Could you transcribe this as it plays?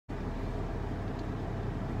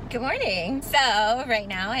Good morning. So right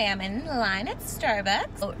now I am in line at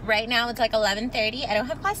Starbucks. Right now it's like 11:30. I don't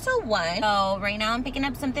have class till 1. So right now I'm picking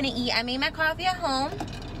up something to eat. I made my coffee at home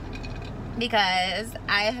because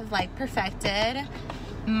I have like perfected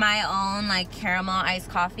my own like caramel iced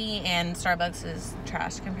coffee, and Starbucks is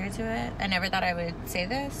trash compared to it. I never thought I would say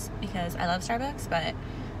this because I love Starbucks, but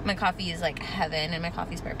my coffee is like heaven and my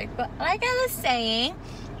coffee is perfect. But like I was saying,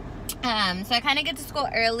 so I kind of get to school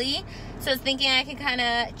early, so I was thinking I could kind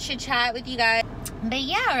of chit chat with you guys. But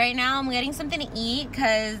yeah, right now I'm getting something to eat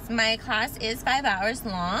because my class is 5 hours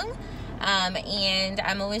long, and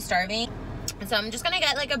I'm always starving. So I'm just gonna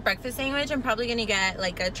get like a breakfast sandwich. I'm probably gonna get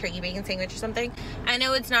like a turkey bacon sandwich or something. I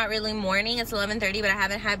know it's not really morning, it's 11:30, but I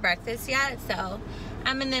haven't had breakfast yet, so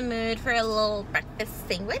I'm in the mood for a little breakfast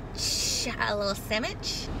sandwich, a little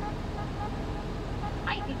sandwich.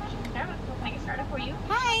 Hi, thank you for Starbucks. What can I get started for you?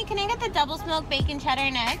 Hi, can I get the double smoked bacon cheddar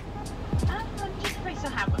and egg? Just if I still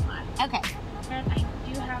have one left. Okay. And I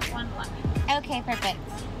do have one left. Okay, perfect.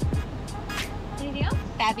 Anything else?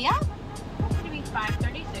 That'd be all. It's going to be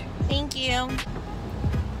 $5.36. Thank you.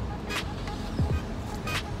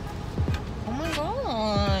 Oh my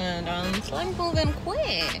god, it's like moving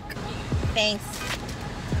quick. Thanks.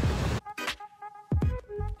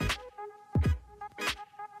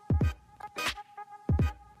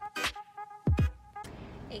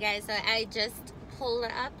 Hey guys, so I just pulled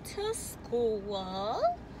up to school.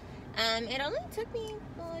 It only took me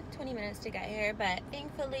like 20 minutes to get here, but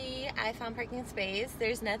thankfully I found parking space.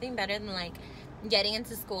 There's nothing better than like getting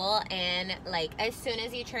into school and like as soon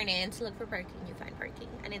as you turn in to look for parking, you find parking,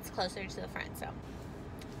 and it's closer to the front.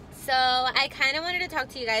 So I kind of wanted to talk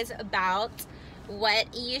to you guys about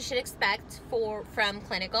what you should expect from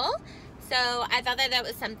clinical. So I thought that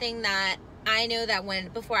was something that I know that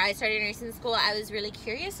before I started nursing school, I was really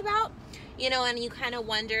curious about, you know, and you kind of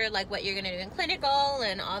wonder like what you're gonna do in clinical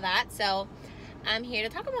and all that. So I'm here to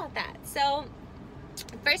talk about that. So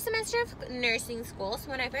first semester of nursing school, so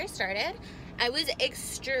when I first started, I was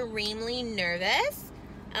extremely nervous,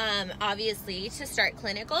 obviously, to start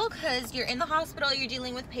clinical because you're in the hospital, you're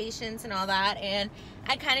dealing with patients and all that, and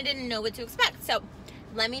I kind of didn't know what to expect. So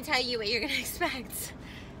let me tell you what you're gonna expect.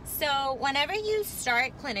 So whenever you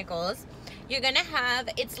start clinicals, you're gonna have,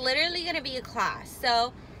 it's literally gonna be a class.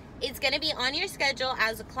 So it's gonna be on your schedule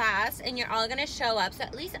as a class, and you're all gonna show up. So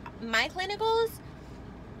at least my clinicals,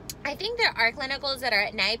 I think there are clinicals that are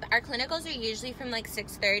at night, but our clinicals are usually from like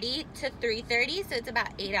 6:30 to 3:30, so it's about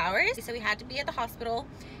 8 hours. So we had to be at the hospital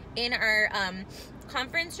in our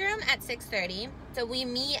conference room at 6:30. So we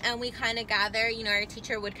meet and we kind of gather, you know, our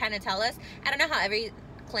teacher would kind of tell us. I don't know how every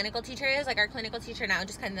clinical teacher is, like our clinical teacher now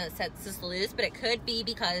just kind of sets us loose, but it could be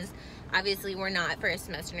because obviously we're not first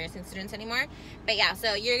semester nursing students anymore. But yeah,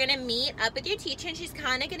 so you're gonna meet up with your teacher and she's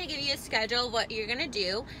kind of gonna give you a schedule of what you're gonna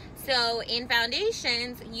do. So in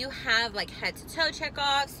foundations, you have like head to toe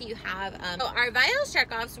checkoffs. You have so our vitals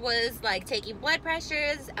checkoffs was like taking blood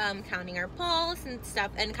pressures, counting our pulse and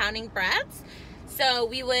stuff, and counting breaths. So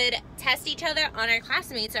we would test each other on our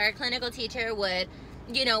classmates. So our clinical teacher would,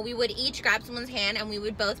 you know, we would each grab someone's hand and we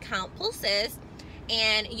would both count pulses,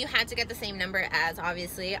 and you had to get the same number as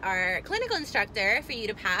obviously our clinical instructor for you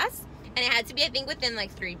to pass, and it had to be, I think, within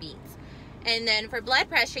like 3 beats. And then for blood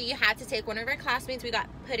pressure, you had to take one of our classmates. We got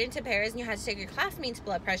put into pairs and you had to take your classmate's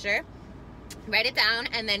blood pressure, write it down,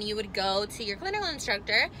 and then you would go to your clinical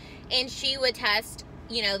instructor and she would test,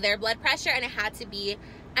 you know, their blood pressure, and it had to be,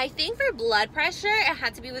 I think for blood pressure it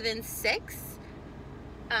had to be within 6,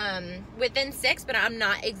 but I'm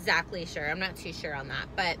not exactly sure. I'm not too sure on that,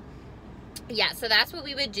 but yeah, so that's what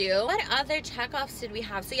we would do. What other checkoffs did we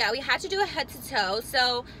have? So yeah, we had to do a head to toe.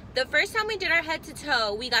 So the first time we did our head to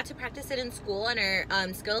toe, we got to practice it in school in our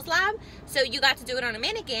skills lab. So you got to do it on a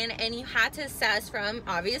mannequin, and you had to assess from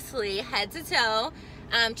obviously head to toe,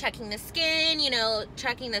 checking the skin, you know,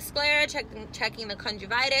 checking the sclera, checking the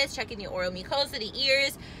conjunctivitis, checking the oral mucosa, the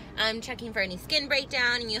ears, checking for any skin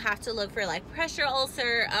breakdown, and you have to look for like pressure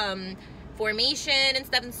ulcer formation and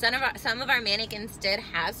stuff. And some of our mannequins did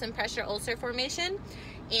have some pressure ulcer formation,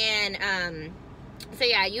 and so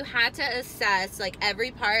yeah, you had to assess like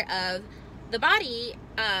every part of the body,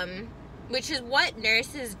 which is what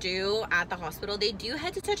nurses do at the hospital. They do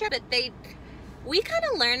head to toe check, but we kind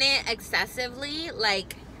of learn it excessively,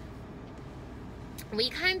 like we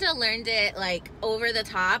kind of learned it like over the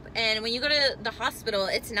top. And when you go to the hospital,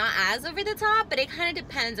 it's not as over the top, but it kind of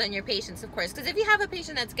depends on your patients, of course, because if you have a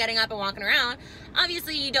patient that's getting up and walking around,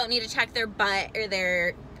 obviously you don't need to check their butt or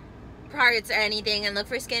their parts or anything and look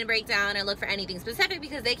for skin breakdown or look for anything specific,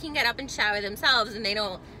 because they can get up and shower themselves and they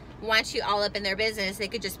don't want you all up in their business. They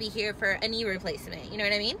could just be here for a knee replacement, you know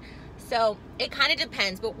what I mean? So it kind of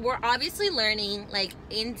depends, but we're obviously learning like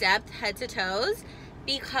in-depth head to toes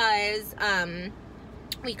because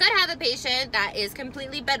we could have a patient that is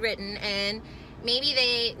completely bedridden and maybe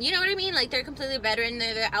they, you know what I mean? Like they're completely bedridden,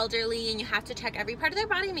 they're elderly, and you have to check every part of their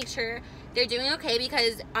body, make sure they're doing okay,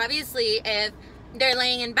 because obviously if they're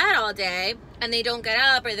laying in bed all day and they don't get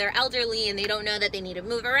up, or they're elderly and they don't know that they need to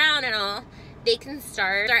move around and all, they can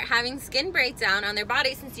start having skin breakdown on their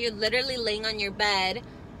body. Since you're literally laying on your bed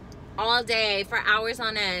all day for hours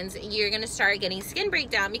on end, you're gonna start getting skin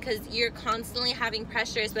breakdown because you're constantly having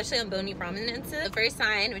pressure, especially on bony prominences. The first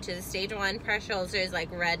sign, which is stage 1 pressure ulcer, is like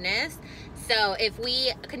redness. So if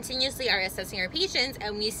we continuously are assessing our patients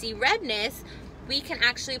and we see redness, we can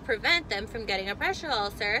actually prevent them from getting a pressure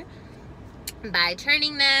ulcer by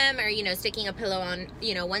turning them, or, you know, sticking a pillow on,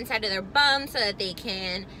 you know, one side of their bum so that they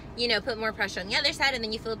can, you know, put more pressure on the other side, and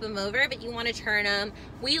then you flip them over, but you want to turn them.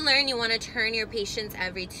 We learn you want to turn your patients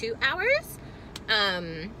every 2 hours.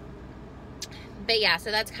 But yeah,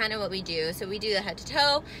 so that's kind of what we do. So we do the head to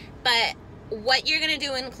toe, but what you're going to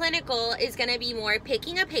do in clinical is going to be more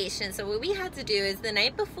picking a patient. So what we had to do is the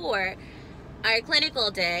night before our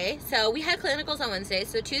clinical day, so we had clinicals on Wednesday,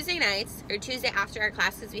 so Tuesday nights, or Tuesday after our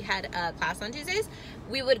classes, we had a class on Tuesdays,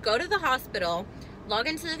 we would go to the hospital, log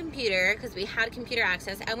into the computer because we had computer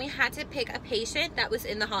access, and we had to pick a patient that was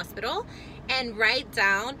in the hospital and write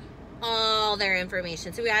down all their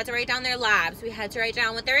information. So we had to write down their labs, we had to write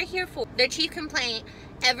down what they're here for, their chief complaint,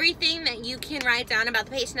 everything that you can write down about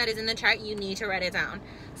the patient that is in the chart, you need to write it down.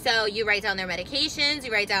 So you write down their medications,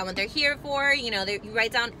 you write down what they're here for, you know, you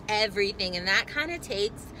write down everything. And that kind of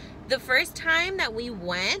takes, the first time that we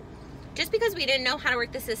went, just because we didn't know how to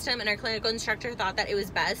work the system and our clinical instructor thought that it was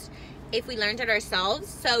best if we learned it ourselves,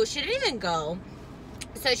 so she didn't even go.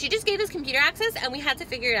 So she just gave us computer access and we had to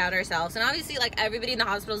figure it out ourselves. And obviously, like, everybody in the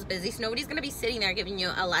hospital is busy, so nobody's gonna be sitting there giving you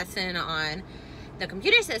a lesson on the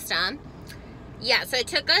computer system. Yeah, so it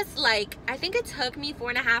took us, like, I think it took me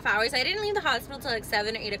 4.5 hours. I didn't leave the hospital till like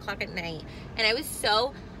 7 or 8 o'clock at night. And I was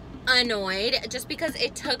so annoyed just because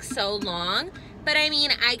it took so long. But I mean,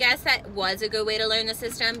 I guess that was a good way to learn the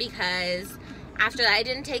system, because after that, it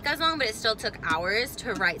didn't take as long, but it still took hours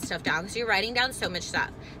to write stuff down because you're writing down so much stuff.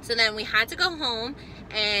 So then we had to go home,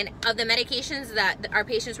 and of the medications that our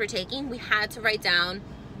patients were taking, we had to write down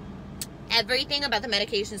everything about the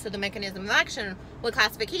medication. So the mechanism of action, what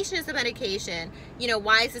classification is the medication, you know,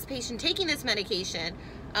 why is this patient taking this medication,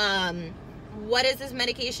 what does this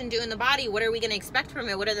medication do in the body, what are we going to expect from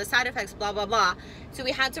it, what are the side effects, blah blah blah. So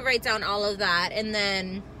we had to write down all of that. And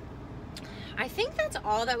then I think that's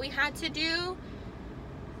all that we had to do.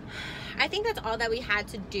 I think that's all that we had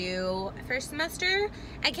to do first semester.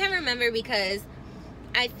 I can't remember because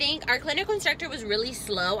I think our clinical instructor was really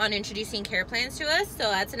slow on introducing care plans to us. So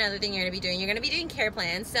that's another thing you're going to be doing. You're going to be doing care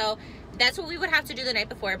plans. So that's what we would have to do the night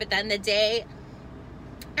before. But then the day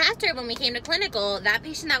after, when we came to clinical, that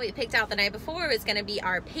patient that we picked out the night before was going to be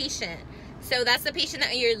our patient. So that's the patient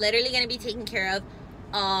that you're literally going to be taking care of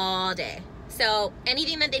all day. So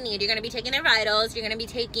anything that they need, you're going to be taking their vitals. You're going to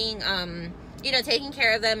be taking, you know, taking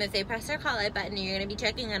care of them. If they press their call out button, you're going to be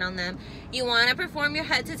checking in on them. You want to perform your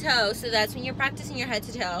head to toe. So that's when you're practicing your head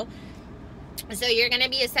to toe. So you're going to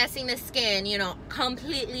be assessing the skin, you know,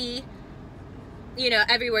 completely, you know,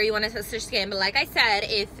 everywhere you want to assess their skin. But like I said,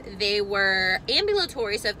 if they were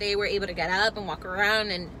ambulatory, so if they were able to get up and walk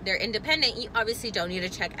around and they're independent, you obviously don't need to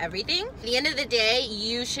check everything. At the end of the day,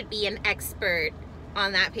 you should be an expert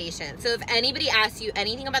on that patient. So if anybody asks you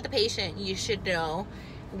anything about the patient, you should know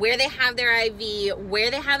where they have their IV, where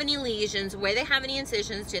they have any lesions, where they have any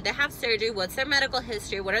incisions, did they have surgery, what's their medical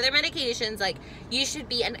history, what are their medications. Like, you should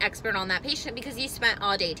be an expert on that patient because you spent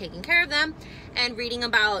all day taking care of them and reading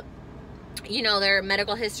about, you know, their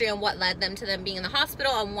medical history and what led them to them being in the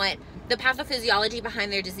hospital, and what the pathophysiology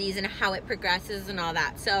behind their disease and how it progresses and all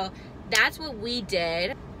that. So that's what we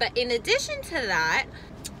did. But in addition to that,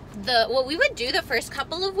 what we would do the first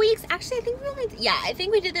couple of weeks, actually I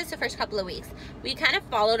think we did this the first couple of weeks. We kind of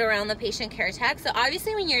followed around the patient care tech. So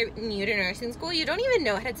obviously when you're new to nursing school, you don't even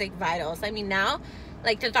know how to take vitals. I mean, now,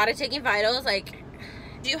 like, the thought of taking vitals, like,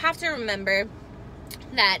 you have to remember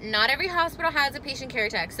that not every hospital has a patient care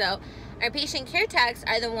tech. So our patient care techs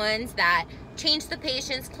are the ones that change the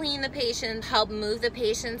patients, clean the patients, help move the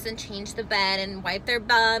patients and change the bed and wipe their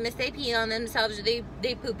bum if they pee on themselves or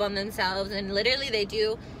they poop on themselves. And literally they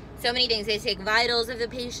do so many things. They take vitals of the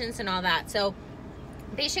patients and all that. So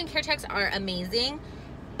patient care techs are amazing.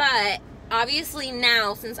 But obviously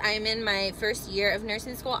now, since I'm in my first year of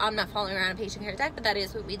nursing school, I'm not following around a patient care tech, but that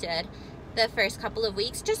is what we did the first couple of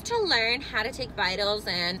weeks, just to learn how to take vitals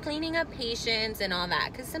and cleaning up patients and all that,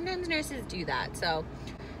 because sometimes nurses do that. So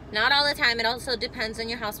Not all the time. It also depends on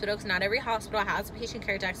your hospital, because not every hospital has a patient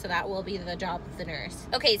care desk, so that will be the job of the nurse.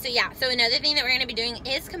 Okay, so yeah, so another thing that we're going to be doing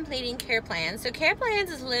is completing care plans. So care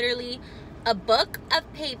plans is literally a book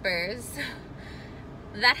of papers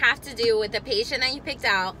that have to do with the patient that you picked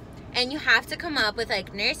out, and you have to come up with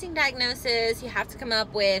like nursing diagnosis, you have to come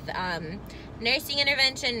up with nursing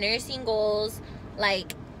intervention, nursing goals.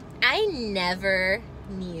 Like, I never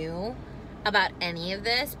knew about any of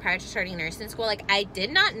this prior to starting nursing school. Like, I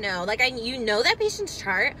did not know, like, you know that patient's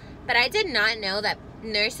chart, but I did not know that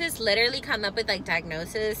nurses literally come up with like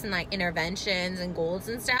diagnosis and like interventions and goals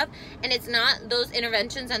and stuff. And it's not, those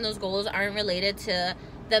interventions and those goals aren't related to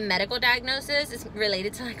the medical diagnosis, it's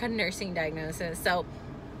related to like a nursing diagnosis. So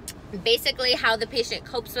basically how the patient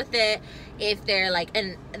copes with it, if they're like,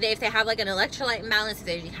 if they have like an electrolyte imbalance, if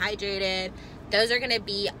they're dehydrated, those are going to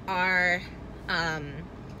be our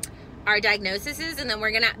diagnoses. And then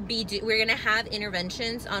we're gonna have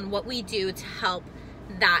interventions on what we do to help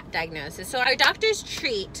that diagnosis. So our doctors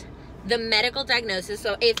treat the medical diagnosis.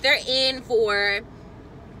 So if they're in for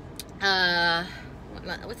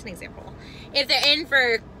what's an example? If they're in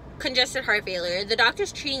for congestive heart failure, the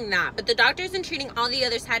doctor's treating that, but the doctor isn't treating all the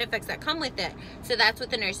other side effects that come with it. So that's what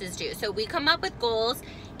the nurses do. So we come up with goals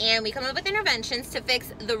and we come up with interventions to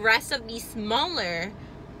fix the rest of these smaller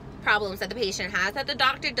problems that the patient has that the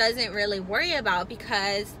doctor doesn't really worry about,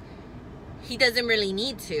 because he doesn't really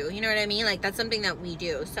need to, you know what I mean? Like, that's something that we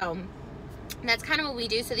do. So that's kind of what we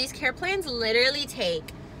do. So these care plans literally take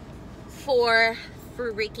for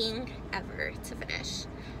freaking ever to finish.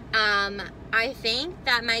 I think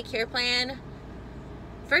that my care plan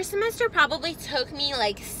first semester probably took me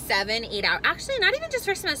like 7-8 hours. Actually, not even just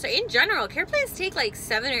first semester, in general, care plans take like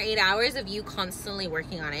 7 or 8 hours of you constantly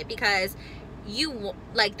working on it, because you,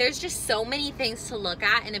 like, there's just so many things to look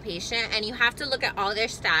at in a patient, and you have to look at all their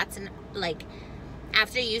stats and like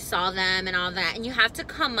after you saw them and all that, and you have to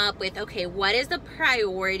come up with, okay, what is the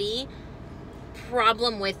priority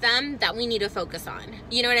problem with them that we need to focus on?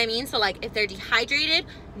 You know what I mean? So like, if they're dehydrated,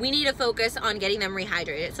 we need to focus on getting them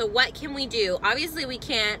rehydrated. So what can we do? Obviously we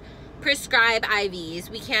can't prescribe IVs,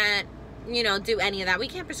 we can't, you know, do any of that. We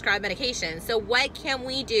can't prescribe medication. So what can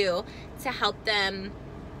we do to help them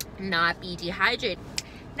not be dehydrated?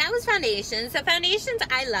 That was foundations. So foundations,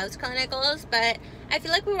 I loved clinicals, but I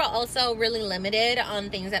feel like we were also really limited on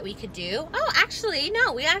things that we could do. Oh, actually,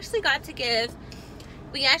 no, we actually got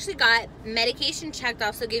medication checked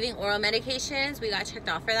off. So giving oral medications, we got checked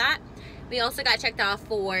off for that. We also got checked off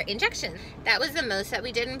for injections. That was the most that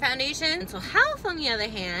we did in foundation. Mental health, on the other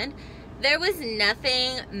hand, there was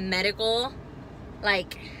nothing medical,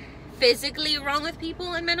 like physically wrong with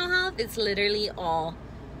people in mental health. It's literally all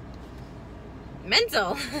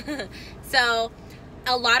mental. So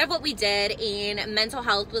a lot of what we did in mental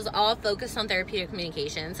health was all focused on therapeutic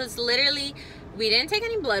communication. So it's literally, we didn't take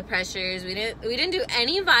any blood pressures, we didn't do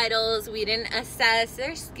any vitals, we didn't assess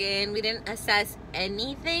their skin, we didn't assess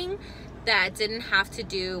anything that didn't have to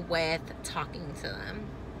do with talking to them.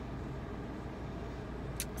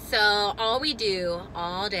 So all we do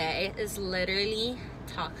all day is literally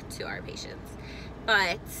talk to our patients.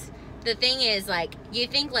 But the thing is, like, you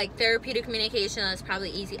think like therapeutic communication is probably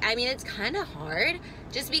easy. I mean, it's kind of hard,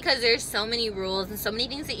 just because there's so many rules and so many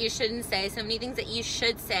things that you shouldn't say, so many things that you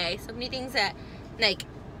should say, so many things that, like,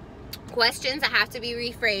 questions that have to be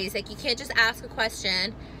rephrased. Like, you can't just ask a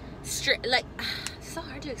question straight, like, it's so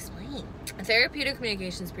hard to explain. Therapeutic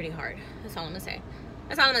communication is pretty hard. That's all I'm gonna say.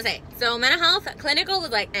 That's all I'm gonna say. So mental health, clinical was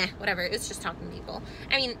like, whatever. It's just talking to people.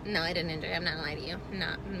 I mean, no, I didn't enjoy it. I'm not gonna lie to you. I'm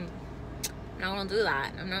not gonna do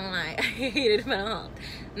that. I'm not gonna lie. I hated mental health.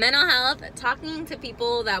 Mental health, talking to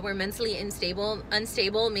people that were mentally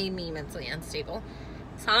unstable made me mentally unstable.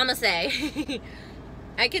 That's all I'm gonna say.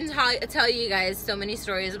 I can tell you guys so many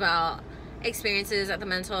stories about experiences at the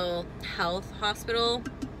mental health hospital,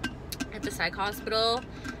 at the psych hospital,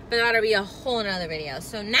 but that'll be a whole nother video.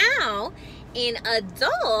 So now, in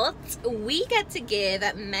adults, we get to give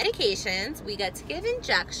medications, we get to give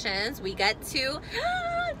injections, we get to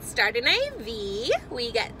start an IV,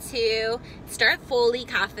 we get to start Foley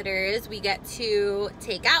catheters, we get to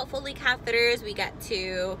take out Foley catheters, we get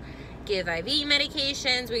to give IV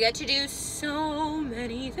medications, we get to do so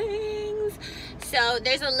many things. So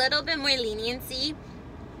there's a little bit more leniency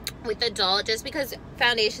with adult, just because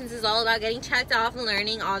foundations is all about getting checked off and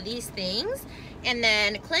learning all these things. And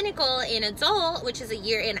then clinical in adult, which is a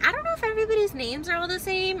year in, I don't know if everybody's names are all the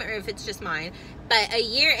same or if it's just mine, but a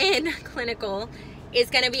year in clinical is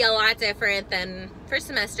going to be a lot different than first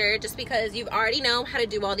semester, just because you've already know how to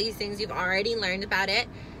do all these things, you've already learned about it.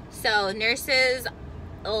 So nurses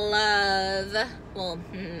love, well,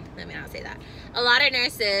 let me not say that. A lot of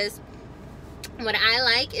nurses, what I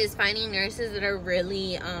like is finding nurses that are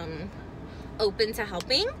really open to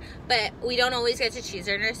helping, but we don't always get to choose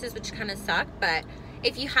our nurses, which kind of suck. But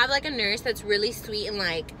if you have like a nurse that's really sweet and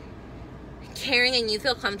like caring and you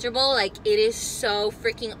feel comfortable, like it is so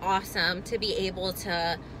freaking awesome to be able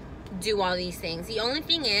to do all these things. The only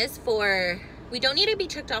thing is, we don't need to be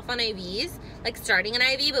checked off on IVs, like starting an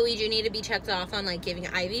IV, but we do need to be checked off on like giving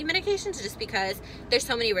IV medications, just because there's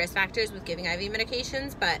so many risk factors with giving IV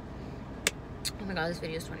medications. But oh my god, this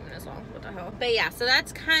video is 20 minutes long. What the hell? But yeah, so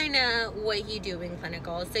that's kind of what you do in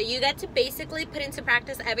clinical. So you get to basically put into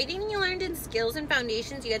practice everything you learned in skills and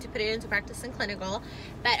foundations. You get to put it into practice in clinical.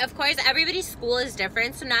 But of course, everybody's school is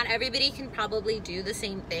different, so not everybody can probably do the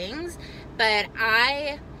same things. But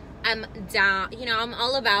I'm down, you know, I'm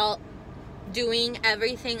all about doing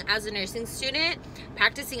everything as a nursing student,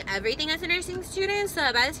 practicing everything as a nursing student,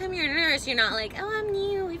 so by the time you're a nurse, you're not like, oh, I'm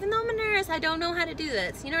new, even though I'm a nurse, I don't know how to do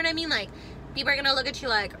this. You know what I mean? Like, people are gonna look at you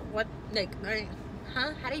like, what, like,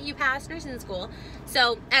 huh? How did you pass nursing school?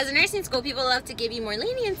 So as a nursing school, people love to give you more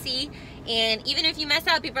leniency, and even if you mess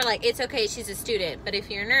up, people are like, it's okay, she's a student. But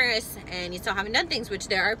if you're a nurse and you still haven't done things, which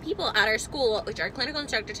there are people at our school, which our clinical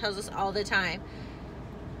instructor tells us all the time,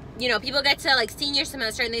 you know, people get to like senior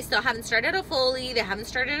semester and they still haven't started a Foley, they haven't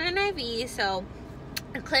started an IV. So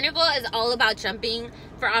clinical is all about jumping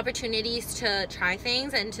for opportunities to try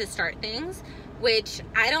things and to start things, which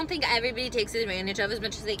I don't think everybody takes advantage of as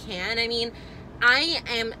much as they can. I mean, I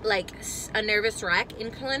am like a nervous wreck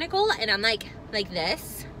in clinical, and I'm like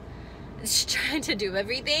this, just trying to do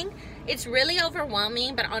everything. It's really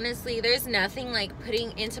overwhelming, but honestly, there's nothing like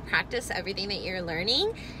putting into practice everything that you're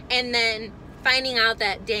learning and then finding out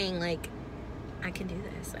that, dang, like, I can do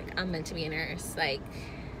this. Like, I'm meant to be a nurse. Like,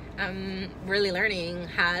 I'm really learning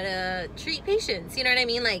how to treat patients. You know what I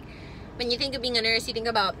mean? Like, when you think of being a nurse, you think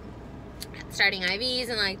about starting IVs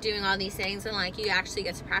and, like, doing all these things, and, like, you actually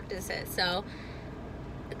get to practice it. So,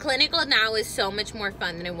 clinical now is so much more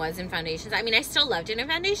fun than it was in foundations. I mean, I still loved it in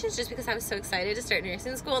foundations just because I was so excited to start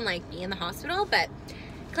nursing school and, like, be in the hospital, but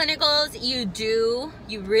clinicals,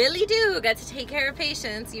 you really do get to take care of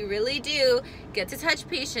patients. You really do get to touch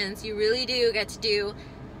patients. You really do get to do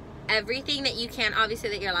everything that you can, obviously,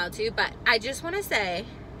 that you're allowed to. But I just want to say,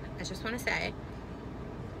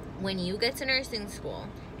 when you get to nursing school,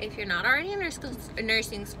 if you're not already in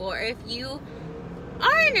nursing school, or if you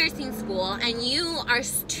are in nursing school and you are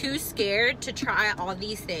too scared to try all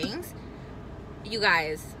these things, you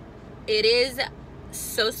guys, it is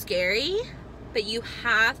so scary, but you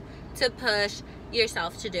have to push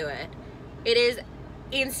yourself to do it. It is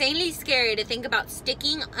insanely scary to think about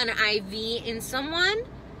sticking an IV in someone,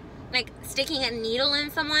 like sticking a needle in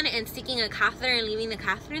someone and sticking a catheter and leaving the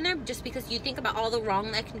catheter in there, just because you think about all the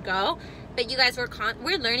wrong that can go. But you guys,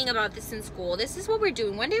 we're learning about this in school. This is what we're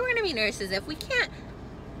doing. One day we're gonna be nurses. If we can't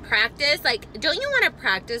practice, like, don't you want to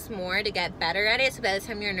practice more to get better at it, so by the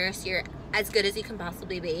time you're a nurse, you're as good as you can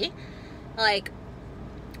possibly be? Like,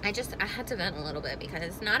 I had to vent a little bit,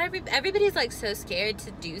 because not everybody's like so scared to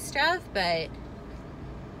do stuff, but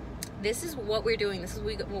this is what we're doing. This is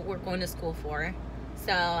what we're going to school for.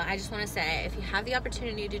 So I just want to say, if you have the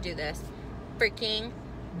opportunity to do this, freaking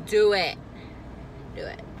do it. Do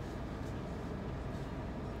it.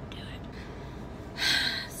 Do it.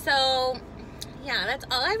 So yeah, that's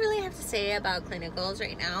all I really have to say about clinicals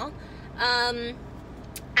right now.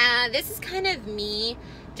 This is kind of me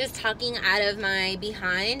just talking out of my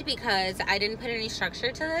behind, because I didn't put any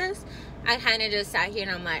structure to this. I kind of just sat here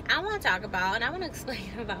and I'm like, I want to talk about and I want to explain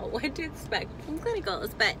about what to expect from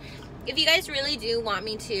clinicals. But if you guys really do want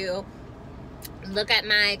me to look at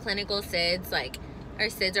my clinical SIDS, like our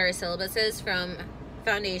SIDS are our syllabuses from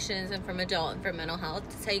foundations and from adult and from mental health,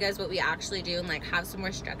 to tell you guys what we actually do and like have some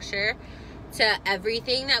more structure to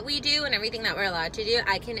everything that we do and everything that we're allowed to do,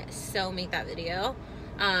 I can so make that video.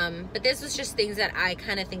 But this was just things that I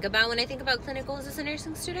kind of think about when I think about clinicals as a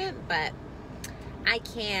nursing student. But I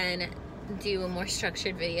can do a more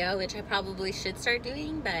structured video, which I probably should start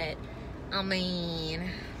doing, but I mean,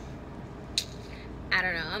 I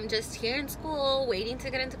don't know. I'm just here in school waiting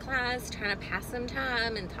to get into class, trying to pass some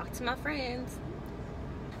time and talk to my friends.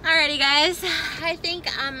 Alrighty guys, I think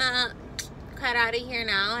I'm cut out of here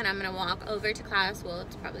now, and I'm gonna walk over to class. Well,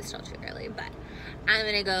 it's probably still too early, but I'm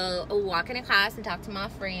gonna go walk into class and talk to my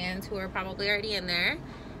friends who are probably already in there,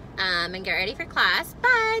 and get ready for class.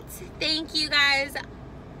 But thank you guys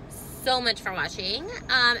so much for watching.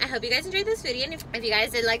 I hope you guys enjoyed this video, and if you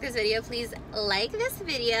guys did like this video, please like this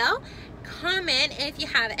video, comment if you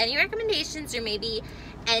have any recommendations or maybe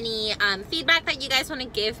any feedback that you guys want to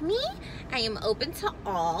give me, I am open to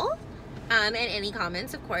all. And any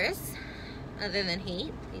comments, of course, other than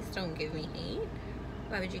hate. Please don't give me hate.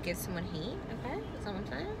 Why would you give someone hate? Okay, that's all I'm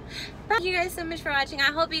saying. Thank you guys so much for watching.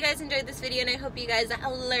 I hope you guys enjoyed this video, and I hope you guys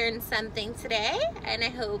learned something today. And I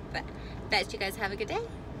hope that you guys have a good day.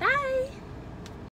 Bye!